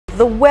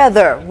the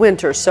weather.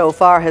 Winter so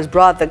far has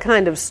brought the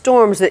kind of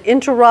storms that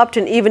interrupt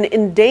and even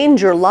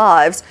endanger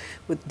lives,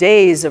 with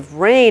days of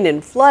rain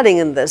and flooding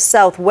in the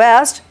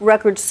southwest,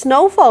 record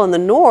snowfall in the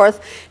north,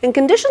 and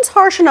conditions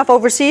harsh enough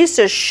overseas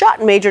to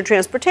shut major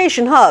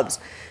transportation hubs.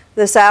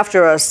 This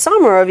after a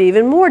summer of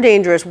even more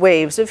dangerous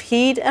waves of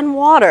heat and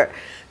water.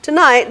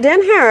 Tonight,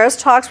 Dan Harris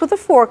talks with a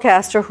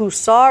forecaster who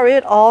saw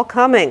it all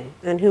coming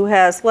and who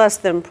has less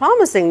than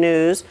promising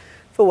news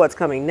for what's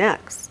coming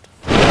next.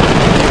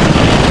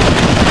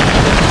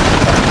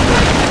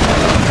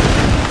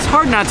 It's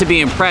hard not to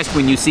be impressed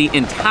when you see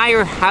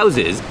entire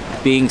houses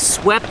being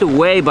swept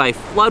away by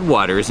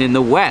floodwaters in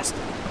the west.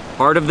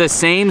 Part of the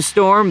same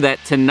storm that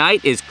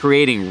tonight is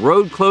creating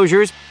road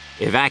closures,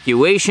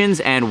 evacuations,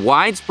 and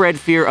widespread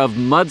fear of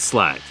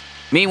mudslides.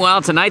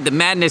 Meanwhile, tonight the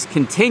madness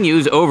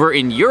continues over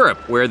in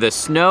Europe, where the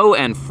snow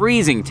and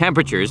freezing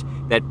temperatures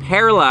that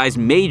paralyze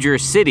major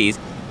cities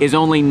is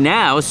only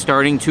now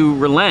starting to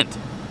relent.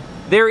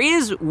 There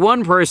is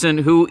one person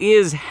who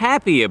is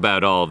happy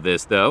about all of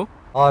this, though.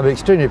 I'm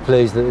extremely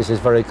pleased that this is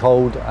very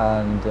cold,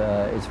 and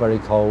it's very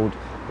cold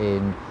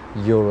in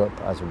Europe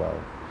as well.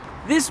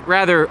 This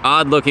rather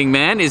odd-looking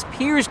man is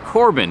Piers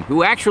Corbyn,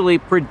 who actually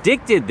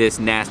predicted this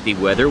nasty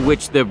weather,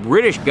 which the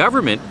British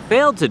government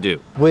failed to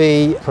do.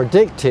 We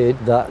predicted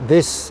that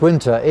this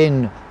winter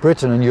in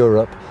Britain and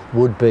Europe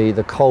would be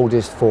the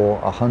coldest for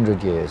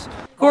 100 years.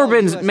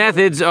 Corbyn's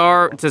methods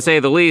are, to say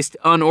the least,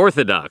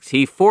 unorthodox.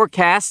 He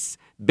forecasts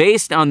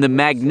based on the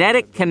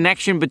magnetic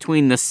connection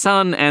between the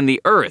sun and the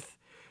earth.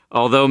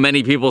 Although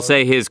many people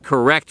say his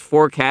correct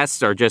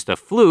forecasts are just a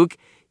fluke,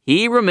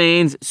 he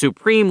remains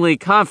supremely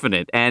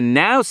confident and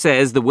now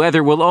says the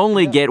weather will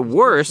only get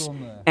worse,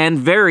 and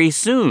very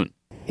soon.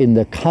 In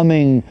the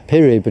coming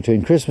period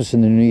between Christmas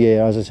and the New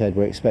Year, as I said,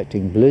 we're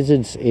expecting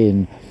blizzards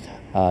in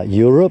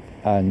Europe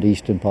and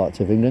eastern parts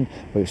of England.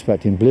 We're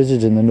expecting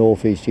blizzards in the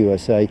northeast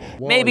USA.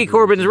 Maybe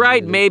Corbyn's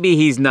right, maybe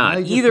he's not.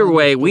 Either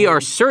way, we are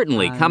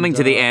certainly coming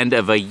to the end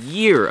of a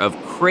year of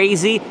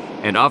crazy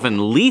and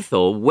often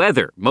lethal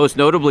weather, most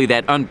notably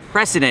that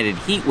unprecedented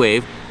heat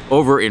wave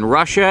over in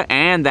Russia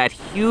and that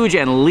huge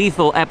and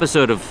lethal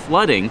episode of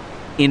flooding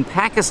in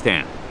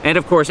Pakistan. And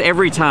of course,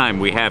 every time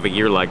we have a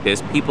year like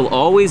this, people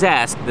always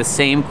ask the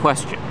same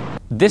question.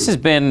 This has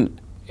been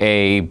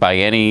by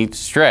any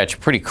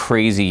stretch, pretty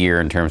crazy year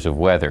in terms of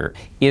weather.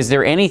 Is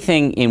there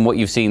anything in what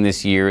you've seen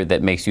this year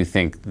that makes you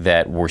think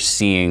that we're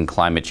seeing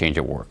climate change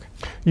at work?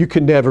 You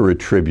can never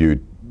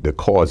attribute the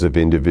cause of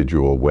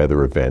individual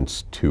weather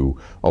events to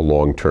a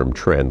long-term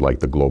trend like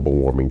the global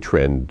warming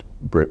trend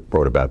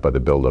brought about by the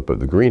buildup of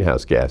the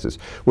greenhouse gases.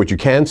 What you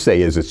can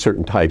say is that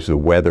certain types of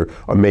weather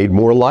are made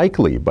more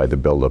likely by the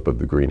buildup of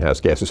the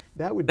greenhouse gases.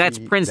 That's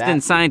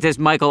Princeton scientist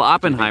Michael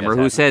Oppenheimer,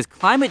 who says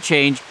climate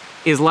change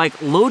is like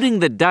loading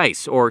the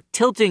dice or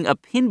tilting a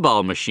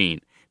pinball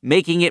machine,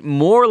 making it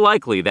more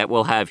likely that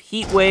we'll have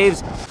heat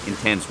waves,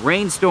 intense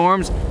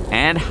rainstorms,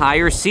 and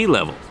higher sea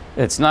levels.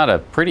 It's not a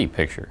pretty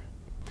picture.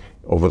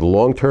 Over the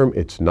long term,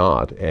 it's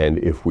not, and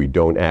if we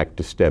don't act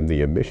to stem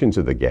the emissions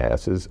of the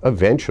gases,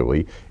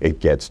 eventually it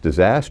gets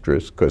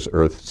disastrous because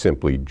Earth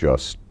simply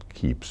just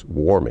keeps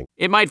warming.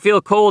 It might feel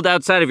cold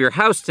outside of your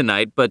house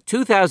tonight, but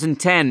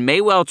 2010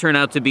 may well turn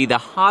out to be the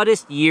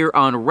hottest year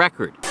on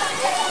record.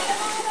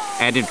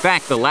 And in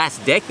fact, the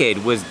last decade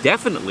was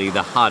definitely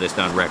the hottest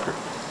on record.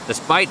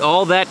 Despite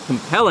all that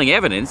compelling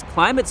evidence,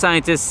 climate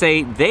scientists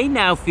say they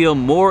now feel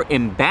more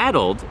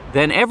embattled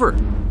than ever.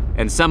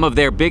 And some of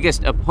their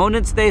biggest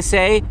opponents, they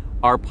say,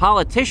 are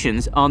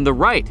politicians on the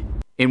right.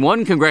 In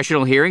one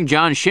congressional hearing,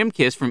 John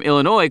Shimkus from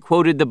Illinois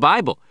quoted the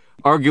Bible,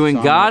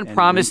 arguing God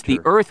promised the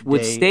earth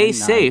would stay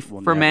safe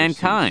for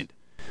mankind.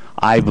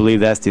 I believe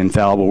that's the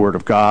infallible word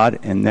of God,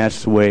 and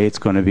that's the way it's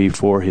going to be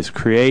for his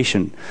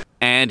creation.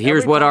 And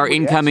here's what our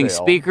incoming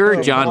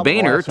speaker, John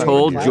Boehner,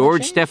 told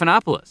George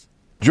Stephanopoulos.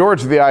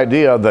 George, the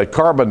idea that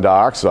carbon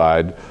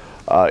dioxide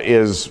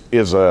is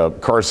a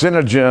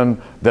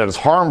carcinogen that is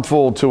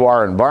harmful to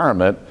our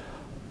environment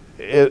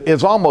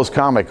is almost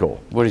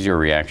comical. What is your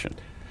reaction?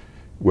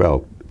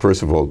 Well,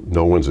 first of all,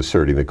 no one's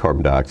asserting that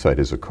carbon dioxide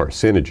is a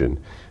carcinogen.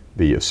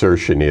 The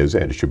assertion is,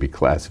 and it should be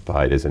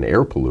classified as an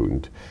air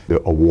pollutant,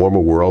 that a warmer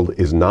world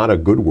is not a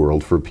good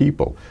world for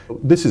people.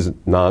 This is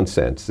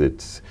nonsense.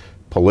 It's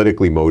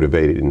politically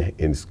motivated and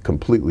is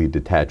completely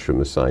detached from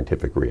the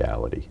scientific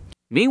reality.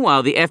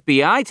 Meanwhile, the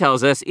FBI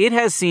tells us it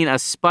has seen a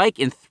spike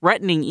in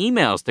threatening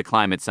emails to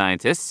climate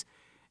scientists,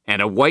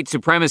 and a white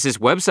supremacist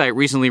website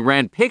recently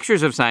ran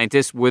pictures of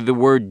scientists with the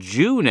word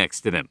Jew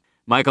next to them.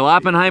 Michael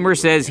Oppenheimer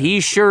says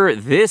he's sure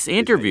this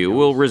interview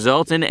will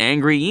result in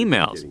angry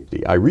emails.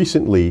 I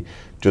recently,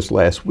 just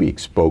last week,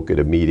 spoke at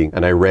a meeting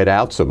and I read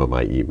out some of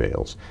my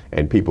emails,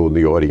 and people in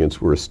the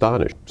audience were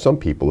astonished. Some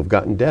people have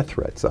gotten death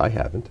threats. I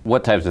haven't.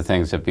 What types of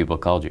things have people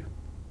called you?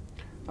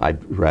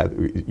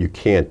 You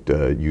can't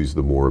use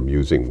the more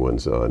amusing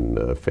ones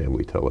on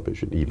family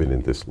television, even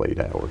in this late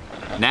hour.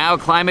 Now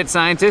climate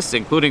scientists,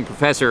 including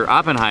Professor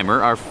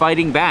Oppenheimer, are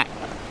fighting back,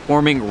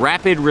 forming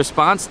rapid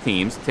response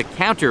teams to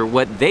counter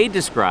what they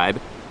describe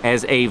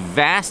as a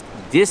vast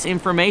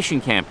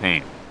disinformation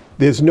campaign.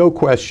 There's no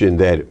question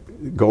that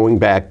going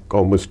back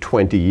almost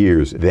 20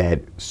 years,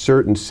 that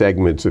certain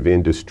segments of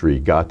industry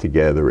got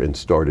together and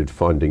started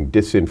funding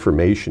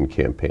disinformation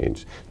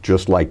campaigns,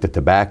 just like the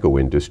tobacco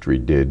industry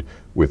did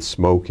with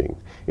smoking,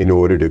 in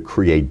order to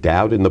create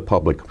doubt in the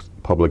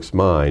public's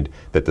mind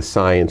that the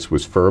science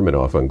was firm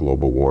enough on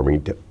global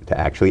warming to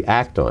actually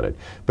act on it.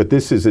 But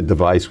this is a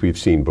device we've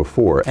seen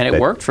before. And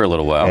it worked for a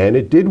little while. And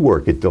it did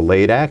work. It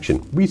delayed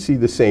action. We see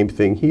the same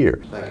thing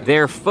here.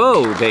 Their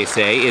foe, they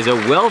say, is a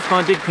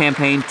well-funded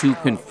campaign to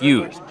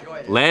confuse,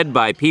 led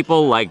by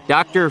people like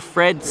Dr.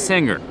 Fred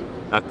Singer,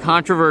 a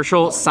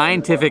controversial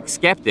scientific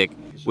skeptic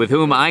with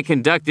whom I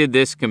conducted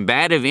this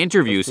combative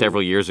interview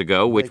several years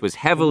ago, which was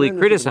heavily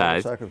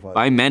criticized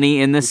by many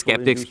in the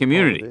skeptics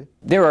community.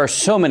 There are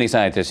so many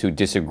scientists who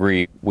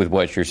disagree with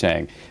what you're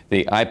saying.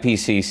 The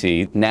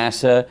IPCC,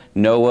 NASA,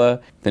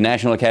 NOAA, the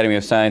National Academy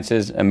of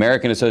Sciences,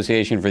 American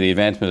Association for the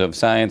Advancement of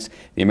Science,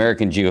 the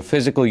American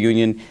Geophysical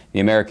Union, the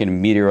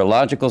American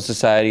Meteorological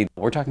Society.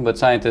 We're talking about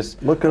scientists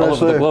all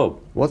over the globe.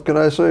 What can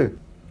I say?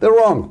 They're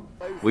wrong.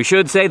 We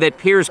should say that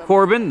Piers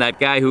Corbyn, that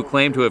guy who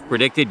claimed to have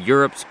predicted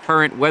Europe's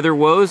current weather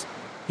woes,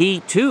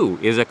 he too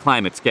is a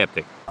climate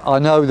skeptic. I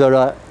know there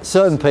are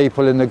certain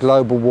people in the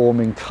global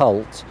warming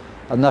cult,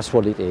 and that's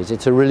what it is.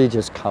 It's a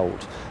religious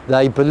cult.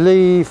 They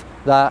believe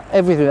that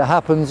everything that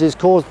happens is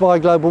caused by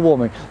global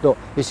warming. Look,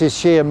 this is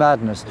sheer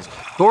madness.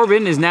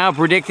 Corbyn is now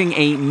predicting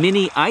a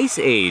mini ice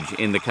age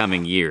in the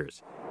coming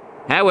years.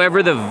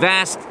 However, the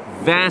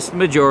vast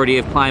majority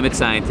of climate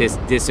scientists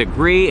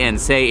disagree and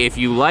say if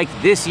you like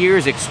this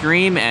year's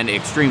extreme and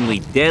extremely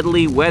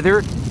deadly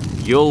weather,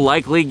 you'll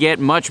likely get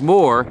much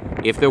more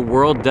if the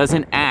world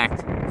doesn't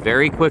act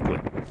very quickly.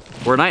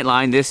 For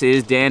Nightline, this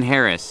is Dan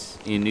Harris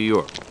in New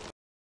York.